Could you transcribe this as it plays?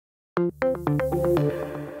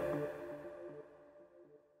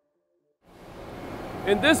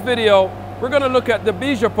In this video, we're going to look at the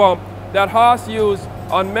Bijur pump that Haas used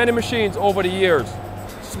on many machines over the years.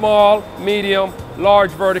 Small, medium, large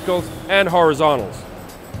verticals, and horizontals.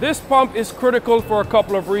 This pump is critical for a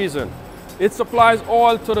couple of reasons. It supplies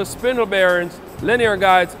oil to the spindle bearings, linear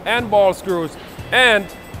guides, and ball screws, and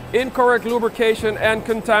incorrect lubrication and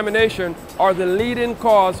contamination are the leading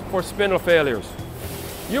cause for spindle failures.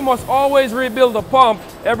 You must always rebuild the pump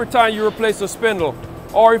every time you replace a spindle,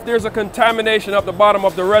 or if there's a contamination at the bottom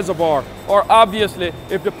of the reservoir, or obviously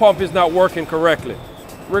if the pump is not working correctly.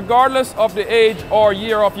 Regardless of the age or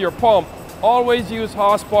year of your pump, always use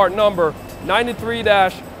Haas part number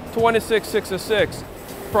 93-26666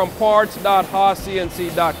 from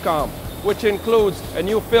parts.haascnc.com, which includes a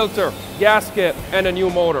new filter, gasket, and a new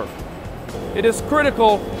motor. It is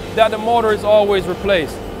critical that the motor is always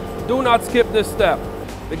replaced. Do not skip this step.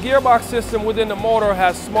 The gearbox system within the motor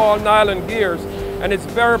has small nylon gears, and it's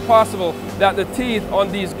very possible that the teeth on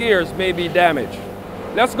these gears may be damaged.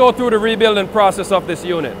 Let's go through the rebuilding process of this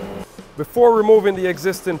unit. Before removing the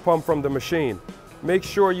existing pump from the machine, make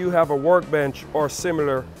sure you have a workbench or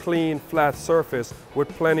similar clean, flat surface with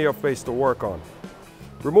plenty of space to work on.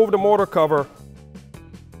 Remove the motor cover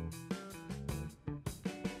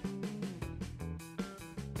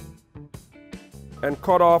and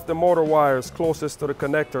cut off the motor wires closest to the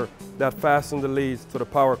connector that fasten the leads to the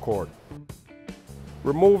power cord.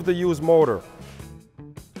 Remove the used motor.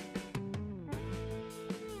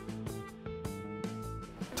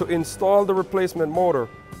 To install the replacement motor,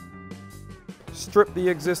 strip the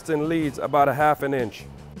existing leads about a ½ inch.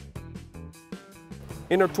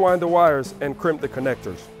 Intertwine the wires and crimp the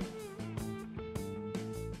connectors.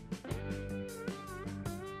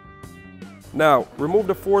 Now, remove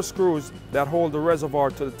the 4 screws that hold the reservoir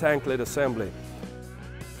to the tank lid assembly.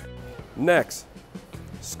 Next,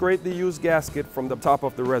 scrape the used gasket from the top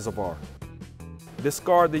of the reservoir.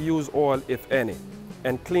 Discard the used oil, if any,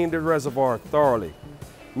 and clean the reservoir thoroughly.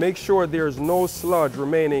 Make sure there is no sludge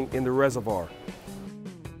remaining in the reservoir.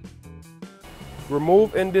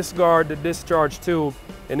 Remove and discard the discharge tube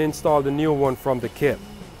and install the new one from the kit.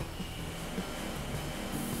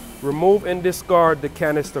 Remove and discard the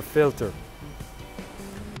canister filter.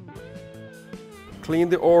 Clean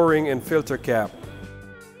the O-ring and filter cap.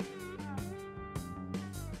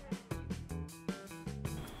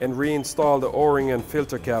 And reinstall the O-ring and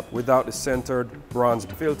filter cap without the centered bronze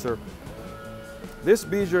filter. This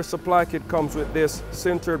Bijur supply kit comes with this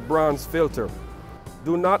sintered bronze filter.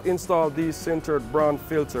 Do not install these sintered bronze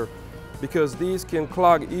filter because these can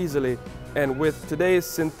clog easily, and with today's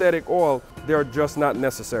synthetic oil, they are just not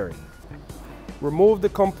necessary. Remove the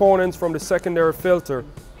components from the secondary filter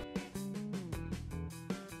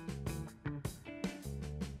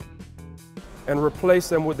and replace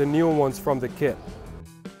them with the new ones from the kit.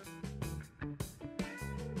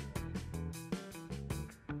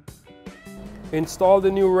 Install the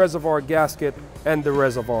new reservoir gasket and the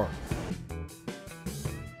reservoir.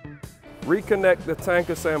 Reconnect the tank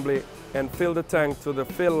assembly and fill the tank to the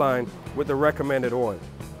fill line with the recommended oil.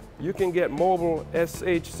 You can get mobile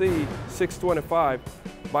SHC 625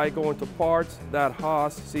 by going to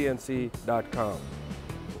parts.haascnc.com.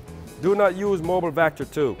 Do not use mobile Vector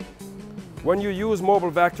 2. When you use mobile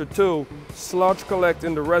Vector 2, sludge collects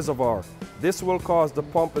in the reservoir. This will cause the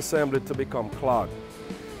pump assembly to become clogged.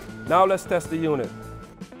 Now let's test the unit.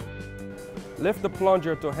 Lift the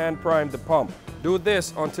plunger to hand prime the pump. Do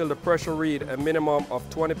this until the pressure read a minimum of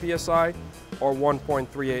 20 psi or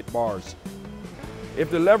 1.38 bars. If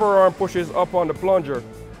the lever arm pushes up on the plunger,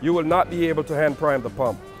 you will not be able to hand prime the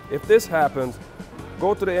pump. If this happens,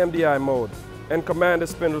 go to the MDI mode and command the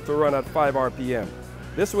spindle to run at 5 RPM.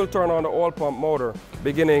 This will turn on the oil pump motor,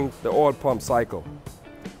 beginning the oil pump cycle.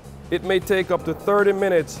 It may take up to 30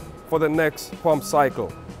 minutes for the next pump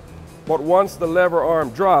cycle. But once the lever arm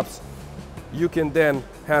drops, you can then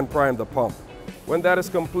hand prime the pump. When that is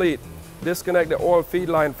complete, disconnect the oil feed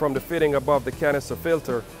line from the fitting above the canister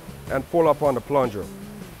filter and pull up on the plunger.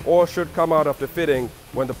 Oil should come out of the fitting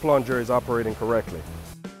when the plunger is operating correctly.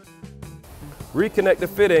 Reconnect the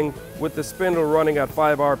fitting with the spindle running at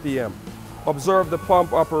 5 RPM. Observe the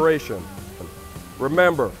pump operation.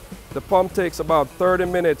 Remember, the pump takes about 30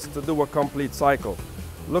 minutes to do a complete cycle.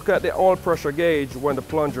 Look at the oil pressure gauge when the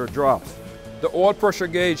plunger drops. The oil pressure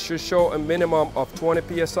gauge should show a minimum of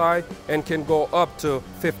 20 psi and can go up to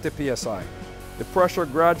 50 psi. The pressure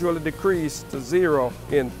gradually decreases to 0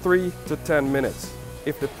 in 3 to 10 minutes.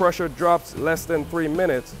 If the pressure drops less than 3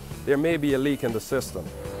 minutes, there may be a leak in the system.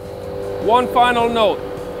 One final note,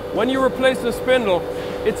 when you replace the spindle,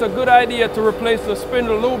 it's a good idea to replace the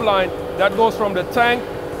spindle lube line that goes from the tank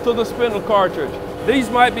to the spindle cartridge. These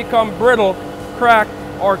might become brittle, cracked,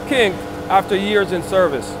 or kinked after years in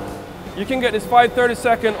service. You can get this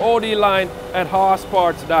 532nd OD line at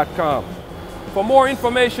haasparts.com. For more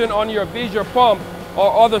information on your Bijur pump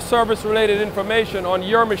or other service-related information on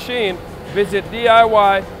your machine, visit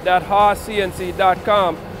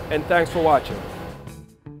diy.haascnc.com, and thanks for watching.